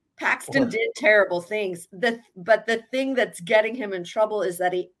Paxton did terrible things. But the thing that's getting him in trouble is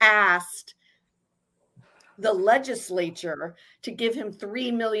that he asked the legislature to give him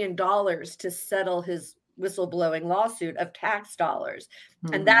 $3 million to settle his whistleblowing lawsuit of tax dollars.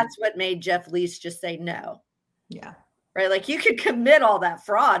 Mm-hmm. And that's what made Jeff Leach just say no. Yeah. Right. Like, you could commit all that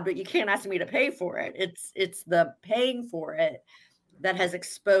fraud, but you can't ask me to pay for it. It's the paying for it that has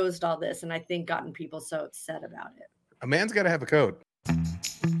exposed all this. And I think gotten people so upset about it. A man's got to have a code.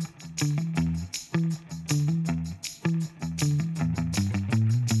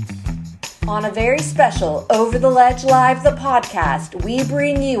 On a very special Over the Ledge Live, the podcast, we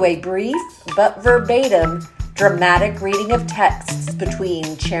bring you a brief but verbatim dramatic reading of texts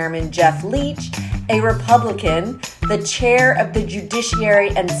between Chairman Jeff Leach, a Republican, the chair of the Judiciary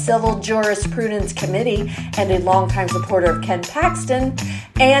and Civil Jurisprudence Committee, and a longtime supporter of Ken Paxton,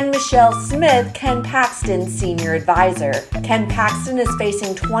 and Michelle Smith, Ken Paxton's senior advisor. Ken Paxton is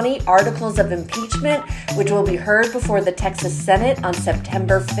facing 20 articles of impeachment, which will be heard before the Texas Senate on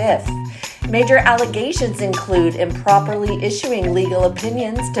September 5th. Major allegations include improperly issuing legal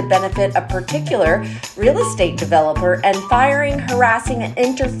opinions to benefit a particular real estate developer and firing, harassing, and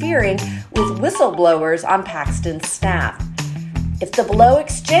interfering with whistleblowers on Paxton's staff. If the below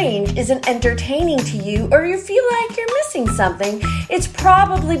exchange isn't entertaining to you or you feel like you're missing something, it's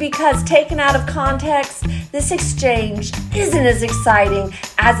probably because, taken out of context, this exchange isn't as exciting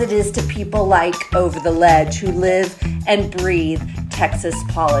as it is to people like Over the Ledge who live and breathe Texas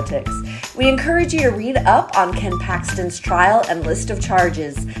politics. We encourage you to read up on Ken Paxton's trial and list of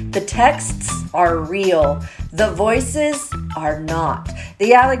charges. The texts are real. The voices are not.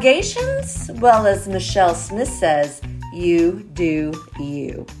 The allegations, well, as Michelle Smith says, you do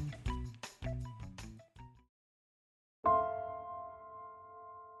you.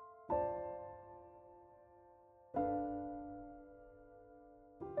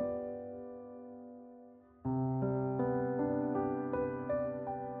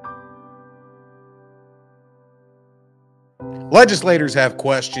 Legislators have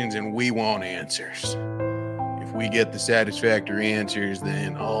questions and we want answers. If we get the satisfactory answers,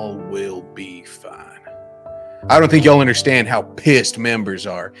 then all will be fine. I don't think y'all understand how pissed members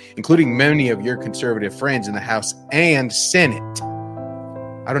are, including many of your conservative friends in the House and Senate.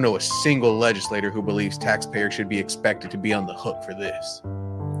 I don't know a single legislator who believes taxpayers should be expected to be on the hook for this.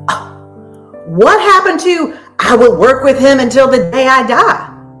 What happened to, I will work with him until the day I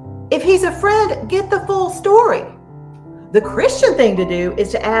die? If he's a friend, get the full story. The Christian thing to do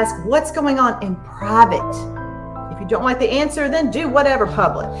is to ask what's going on in private. If you don't like the answer, then do whatever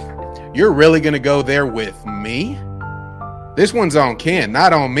public. You're really going to go there with me? This one's on Ken,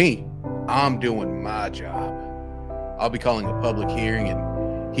 not on me. I'm doing my job. I'll be calling a public hearing,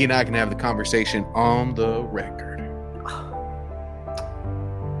 and he and I can have the conversation on the record.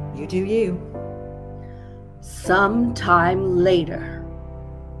 You do you. Sometime later.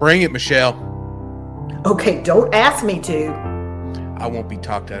 Bring it, Michelle. Okay, don't ask me to. I won't be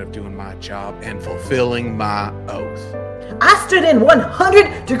talked out of doing my job and fulfilling my oath. I stood in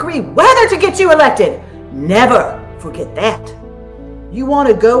 100-degree weather to get you elected. Never forget that. You want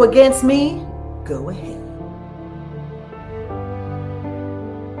to go against me? Go ahead.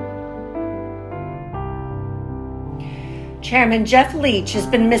 Chairman Jeff Leach has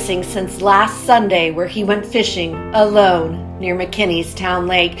been missing since last Sunday, where he went fishing alone near McKinney's Town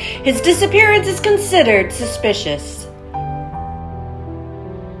Lake. His disappearance is considered suspicious.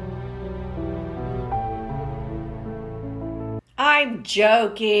 I'm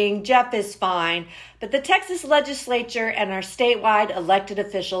joking. Jeff is fine. But the Texas legislature and our statewide elected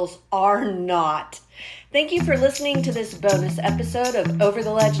officials are not. Thank you for listening to this bonus episode of Over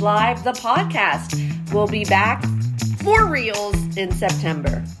the Ledge Live, the podcast. We'll be back for reals in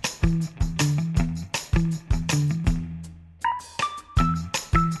September.